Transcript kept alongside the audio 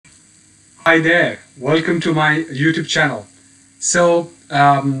Hi there, welcome to my YouTube channel. So,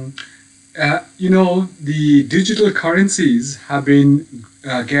 the digital currencies have been,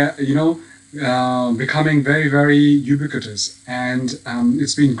 becoming very, very ubiquitous, and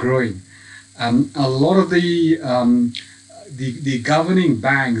it's been growing. A lot of the governing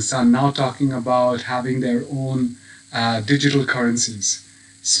banks are now talking about having their own digital currencies.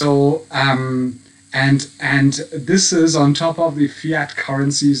 So, and this is on top of the fiat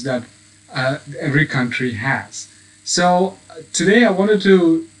currencies that every country has. So today I wanted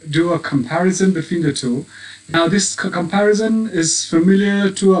to do a comparison between the two. Now this comparison is familiar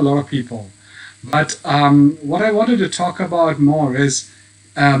to a lot of people, but what I wanted to talk about more is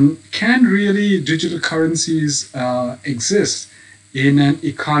can really digital currencies exist in an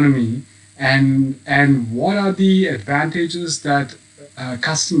economy, and what are the advantages that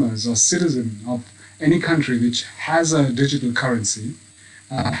customers or citizens of any country which has a digital currency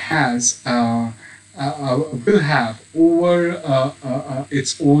has will have over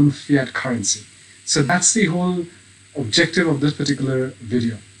its own fiat currency. So that's the whole objective of this particular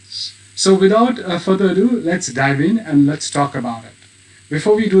video. So without further ado, let's dive in and let's talk about it.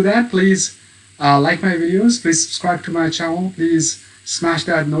 Before we do that, please like my videos, please subscribe to my channel, please smash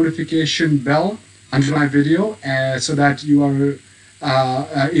that notification bell under my video so that you are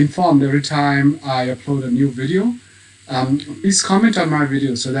informed every time I upload a new video. Please comment on my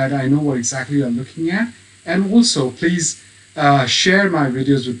video so that I know what exactly you're looking at. And also, please share my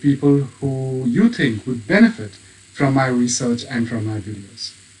videos with people who you think would benefit from my research and from my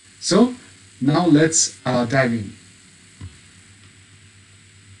videos. So, now let's dive in.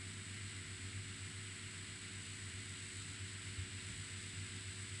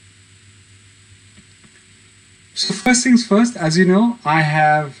 So first things first, as you know, I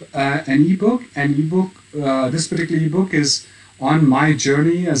have an ebook. This particular ebook is on my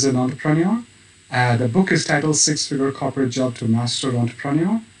journey as an entrepreneur. The book is titled Six-Figure Corporate Job to Master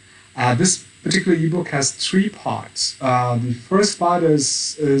Entrepreneur. This particular ebook has three parts. The first part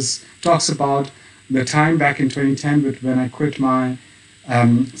talks about the time back in 2010 when I quit my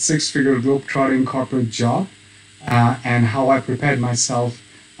six-figure globe-trotting corporate job and how I prepared myself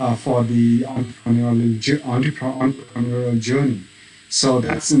for the entrepreneurial journey. So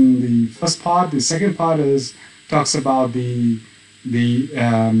that's in the first part. The second part talks about the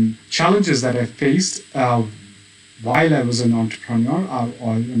challenges that I faced while I was an entrepreneur,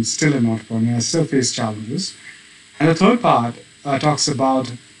 or I'm still an entrepreneur. I still face challenges. And the third part talks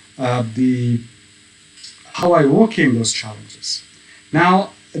about how I overcame those challenges.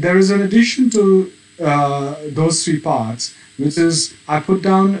 Now, there is an addition to those three parts, which is I put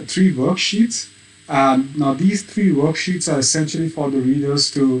down three worksheets. Now these three worksheets are essentially for the readers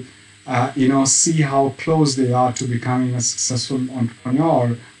to see how close they are to becoming a successful entrepreneur,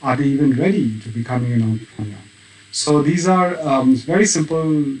 or are they even ready to becoming an entrepreneur. So these are very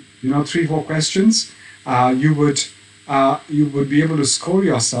simple, 3-4 questions. You would be able to score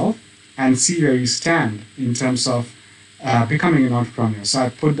yourself and see where you stand in terms of becoming an entrepreneur. So I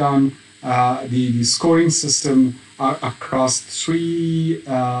put down the scoring system across three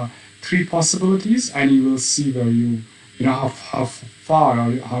possibilities, and you will see where how far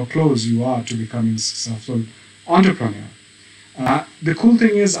or how close you are to becoming a successful entrepreneur. The cool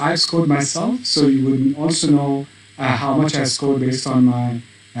thing is I've scored myself, so you would also know how much I scored based on my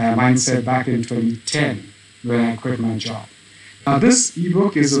mindset back in 2010 when I quit my job. Now this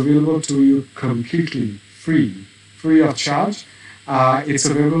ebook is available to you completely free of charge. It's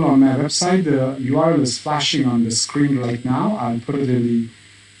available on my website. The URL is flashing on the screen right now. I'll put it in the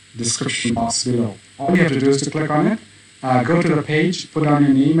description box below. All you have to do is to click on it, go to the page, put down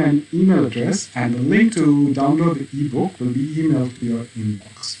your name and email address, and the link to download the ebook will be emailed to your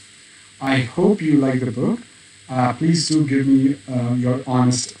inbox. I hope you like the book. Please do give me your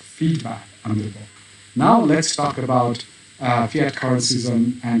honest feedback on the book. Now let's talk about fiat currencies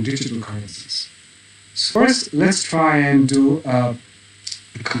and digital currencies. So first, let's try and do a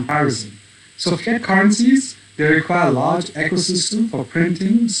comparison. So fiat currencies, they require a large ecosystem for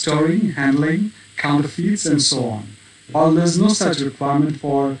printing, storing, handling, counterfeits, and so on. While there's no such requirement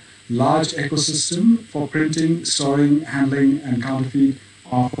for large ecosystem for printing, storing, handling, and counterfeit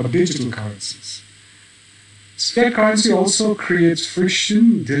for digital currencies. Fiat currency also creates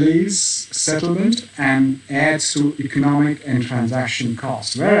friction, delays settlement, and adds to economic and transaction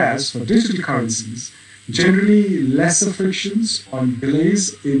costs. Whereas for digital currencies, generally lesser frictions or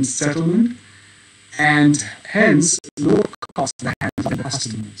delays in settlement, and hence lower costs to the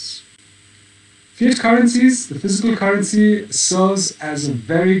customers. Fiat currencies, the physical currency, serves as a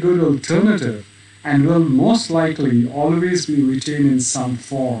very good alternative and will most likely always be retained in some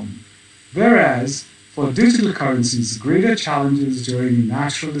form. Whereas for digital currencies, greater challenges during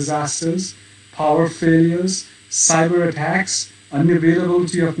natural disasters, power failures, cyber attacks,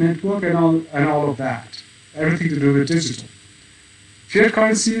 unavailability of network, and all of that. Everything to do with digital. Fiat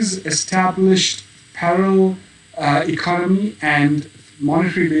currencies established parallel economy and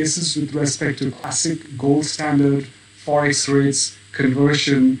monetary basis with respect to classic gold standard, forex rates,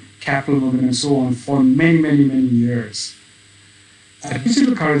 conversion, capital movement, and so on for many, many, many years. A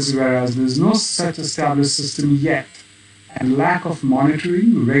digital currency, whereas there is no such established system yet, and lack of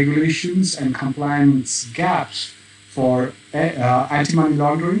monitoring, regulations, and compliance gaps for anti-money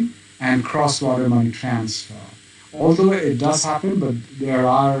laundering and cross-border money transfer. Although it does happen, but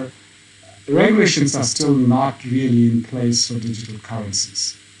regulations are still not really in place for digital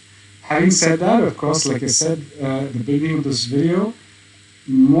currencies. Having said that, of course, like I said at the beginning of this video,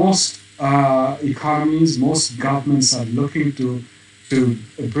 most economies, most governments are looking to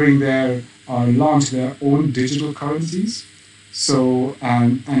bring their or launch their own digital currencies. So,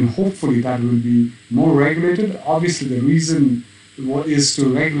 and hopefully that will be more regulated. Obviously, the reason is to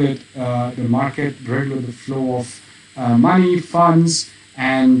regulate the market, regulate the flow of money, funds,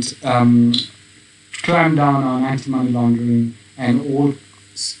 and clamp down on anti-money laundering and all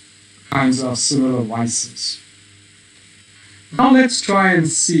kinds of similar vices. Now let's try and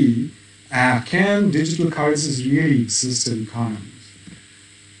see, can digital currencies really exist in economies?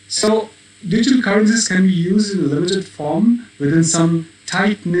 So digital currencies can be used in a limited form within some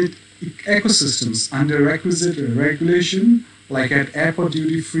tight-knit ecosystems under requisite regulation, like at airport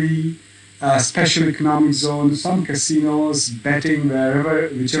duty-free, special economic zones, some casinos, betting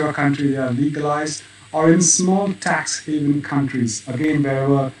whichever country they are legalized, or in small tax haven countries, again,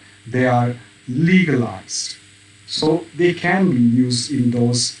 wherever they are legalized. So they can be used in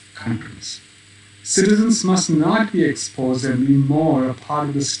those countries. Citizens must not be exposed and be more a part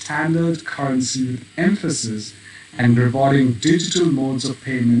of the standard currency with emphasis and rewarding digital modes of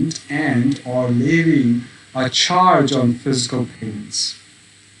payment and or levying a charge on physical payments.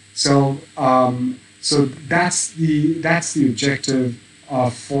 So that's the objective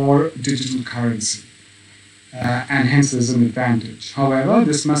for digital currency, and hence there's an advantage. However,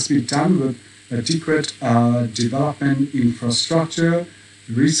 this must be done with adequate development infrastructure,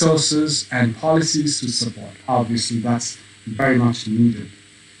 resources, and policies to support. Obviously, that's very much needed.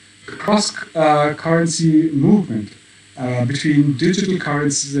 The cross-currency movement between digital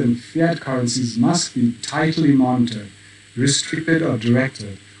currencies and fiat currencies must be tightly monitored, restricted, or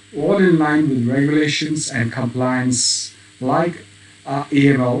directed, all in line with regulations and compliance like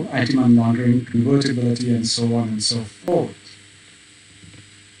AML, anti-money laundering, convertibility, and so on and so forth.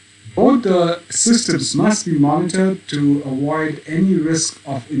 Both the systems must be monitored to avoid any risk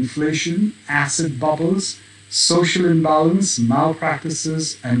of inflation, asset bubbles, social imbalance,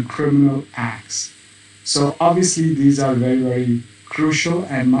 malpractices, and criminal acts. So obviously these are very, very crucial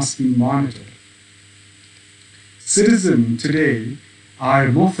and must be monitored. Citizens today are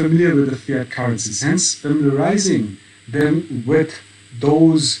more familiar with the fiat currencies, hence familiarizing them with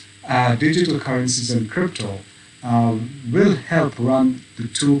those digital currencies and crypto will help run the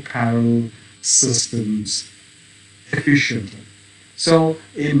two parallel systems efficiently. So,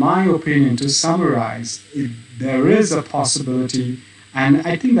 in my opinion, to summarize, there is a possibility, and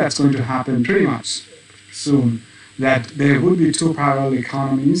I think that's going to happen pretty much soon, that there would be two parallel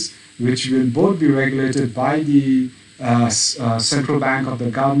economies which will both be regulated by the central bank of the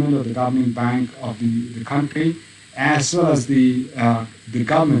government or the governing bank of the country, as well as the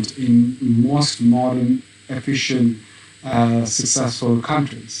government in most modern, efficient, successful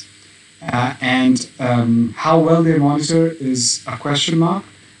countries. And how well they monitor is a question mark,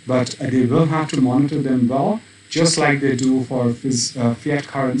 but they will have to monitor them well, just like they do for fiat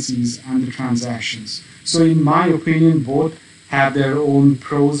currencies and the transactions. So in my opinion, both have their own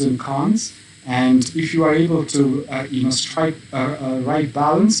pros and cons. And if you are able to strike a right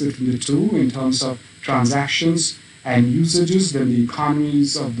balance between the two in terms of transactions and usages, then the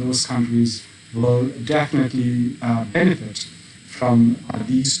economies of those countries will definitely benefit from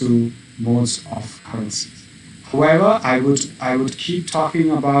these two modes of currencies. However, I would keep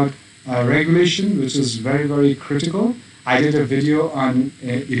talking about regulation, which is very, very critical. I did a video on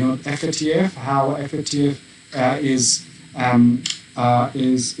FATF, how FATF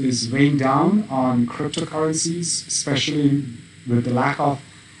is weighing down on cryptocurrencies, especially with the lack of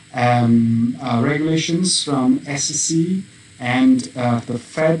regulations from SEC and the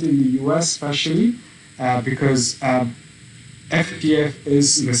Fed in the US, especially because FATF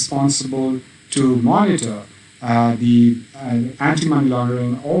is responsible to monitor the anti-money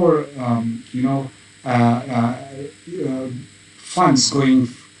laundering or funds going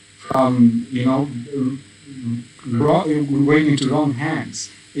from going into wrong hands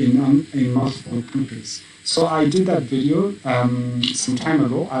in multiple countries. So I did that video some time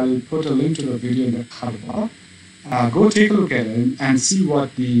ago. I'll put a link to the video in the card above. Go take a look at it and see what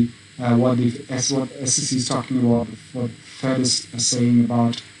what SEC is talking about, what Fed is saying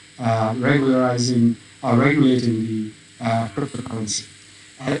about regulating the cryptocurrency.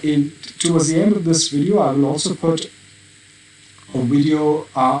 Towards the end of this video, I will also put a video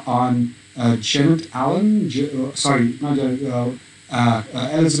on Janet Allen,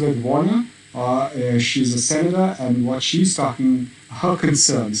 Elizabeth Warner. She's a senator, and what she's talking, her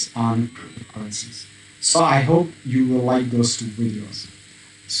concerns on cryptocurrencies. So I hope you will like those two videos.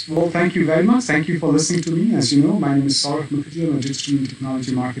 Well, thank you very much. Thank you for listening to me. As you know, my name is Saurav Mukherjee. I'm a digital and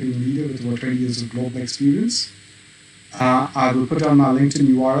technology marketing leader with over 20 years of global experience. I will put down my LinkedIn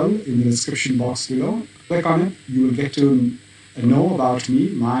URL in the description box below. Click on it. You will get to know about me,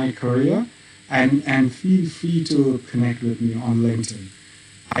 my career, and feel free to connect with me on LinkedIn.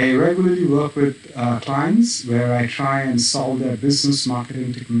 I regularly work with clients where I try and solve their business,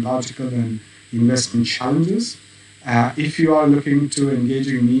 marketing, technological, and investment challenges. If you are looking to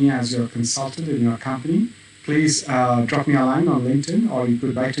engaging me as your consultant in your company, please drop me a line on LinkedIn, or you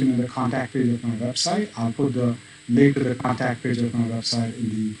could write in the contact page of my website. I'll put the link to the contact page of my website in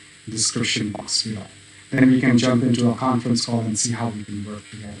the description box below. Then we can jump into a conference call and see how we can work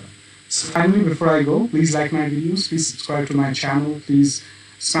together. So finally, before I go, please like my videos, please subscribe to my channel, please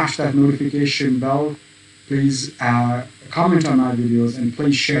smash that notification bell, please comment on my videos, and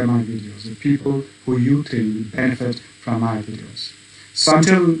please share my videos with people who you think would benefit from my videos. So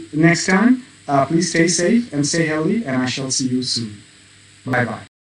until next time, please stay safe and stay healthy, and I shall see you soon. Bye-bye.